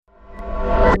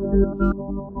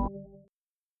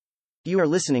You are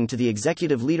listening to the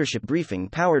Executive Leadership Briefing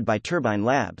powered by Turbine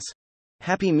Labs.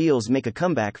 Happy Meals make a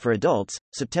comeback for adults,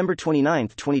 September 29,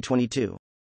 2022.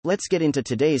 Let's get into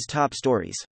today's top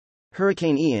stories.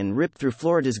 Hurricane Ian ripped through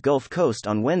Florida's Gulf Coast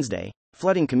on Wednesday,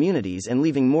 flooding communities and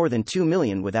leaving more than 2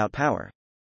 million without power.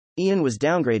 Ian was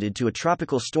downgraded to a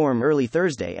tropical storm early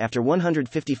Thursday after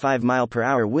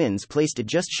 155-mile-per-hour winds placed it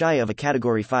just shy of a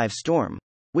Category 5 storm,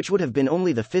 which would have been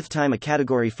only the fifth time a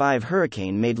Category 5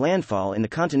 hurricane made landfall in the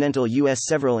continental U.S.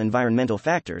 Several environmental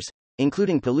factors,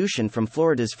 including pollution from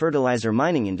Florida's fertilizer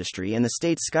mining industry and the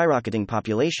state's skyrocketing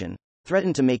population,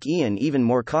 threatened to make Ian even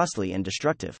more costly and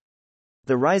destructive.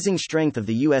 The rising strength of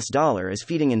the U.S. dollar is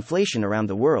feeding inflation around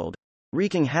the world,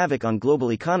 wreaking havoc on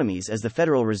global economies as the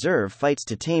Federal Reserve fights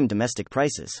to tame domestic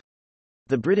prices.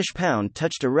 The British pound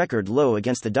touched a record low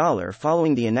against the dollar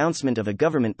following the announcement of a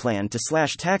government plan to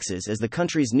slash taxes as the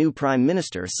country's new Prime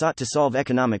Minister sought to solve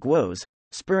economic woes,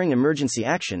 spurring emergency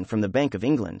action from the Bank of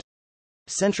England.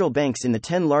 Central banks in the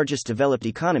 10 largest developed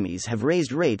economies have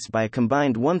raised rates by a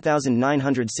combined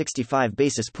 1,965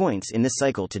 basis points in this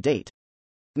cycle to date.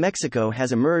 Mexico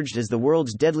has emerged as the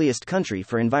world's deadliest country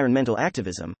for environmental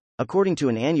activism, according to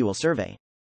an annual survey.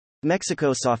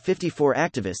 Mexico saw 54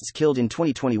 activists killed in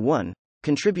 2021,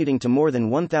 contributing to more than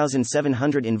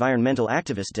 1,700 environmental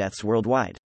activist deaths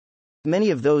worldwide.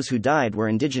 Many of those who died were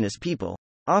indigenous people,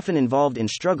 often involved in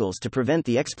struggles to prevent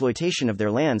the exploitation of their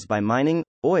lands by mining,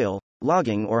 oil,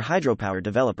 logging, or hydropower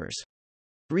developers.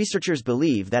 Researchers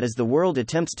believe that as the world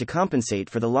attempts to compensate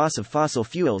for the loss of fossil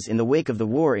fuels in the wake of the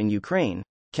war in Ukraine,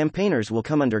 campaigners will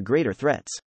come under greater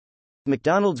threats.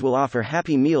 McDonald's will offer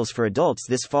Happy Meals for adults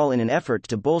this fall in an effort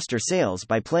to bolster sales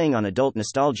by playing on adult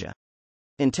nostalgia.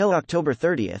 Until October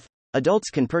 30th,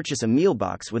 adults can purchase a meal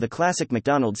box with a classic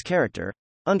McDonald's character,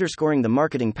 underscoring the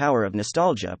marketing power of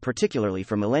nostalgia, particularly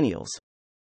for millennials.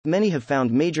 Many have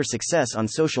found major success on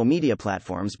social media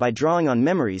platforms by drawing on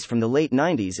memories from the late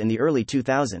 90s and the early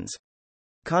 2000s.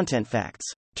 Content facts.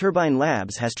 Turbine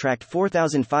Labs has tracked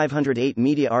 4,508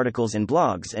 media articles and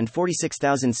blogs and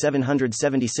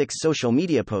 46,776 social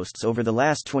media posts over the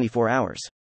last 24 hours.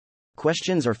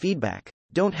 Questions or feedback?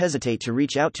 Don't hesitate to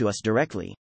reach out to us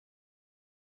directly.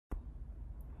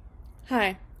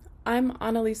 Hi, I'm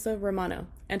Annalisa Romano,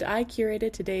 and I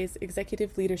curated today's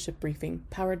Executive Leadership Briefing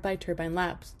powered by Turbine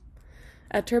Labs.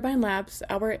 At Turbine Labs,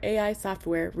 our AI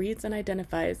software reads and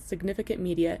identifies significant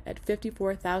media at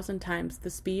 54,000 times the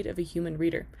speed of a human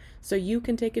reader, so you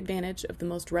can take advantage of the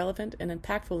most relevant and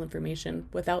impactful information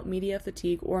without media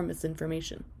fatigue or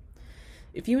misinformation.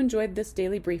 If you enjoyed this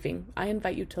daily briefing, I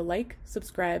invite you to like,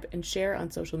 subscribe, and share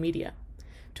on social media.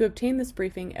 To obtain this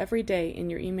briefing every day in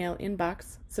your email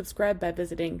inbox, subscribe by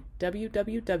visiting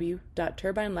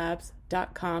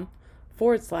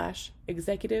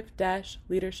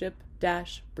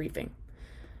www.turbinelabs.com/executive-leadership-briefing.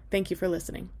 Thank you for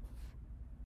listening.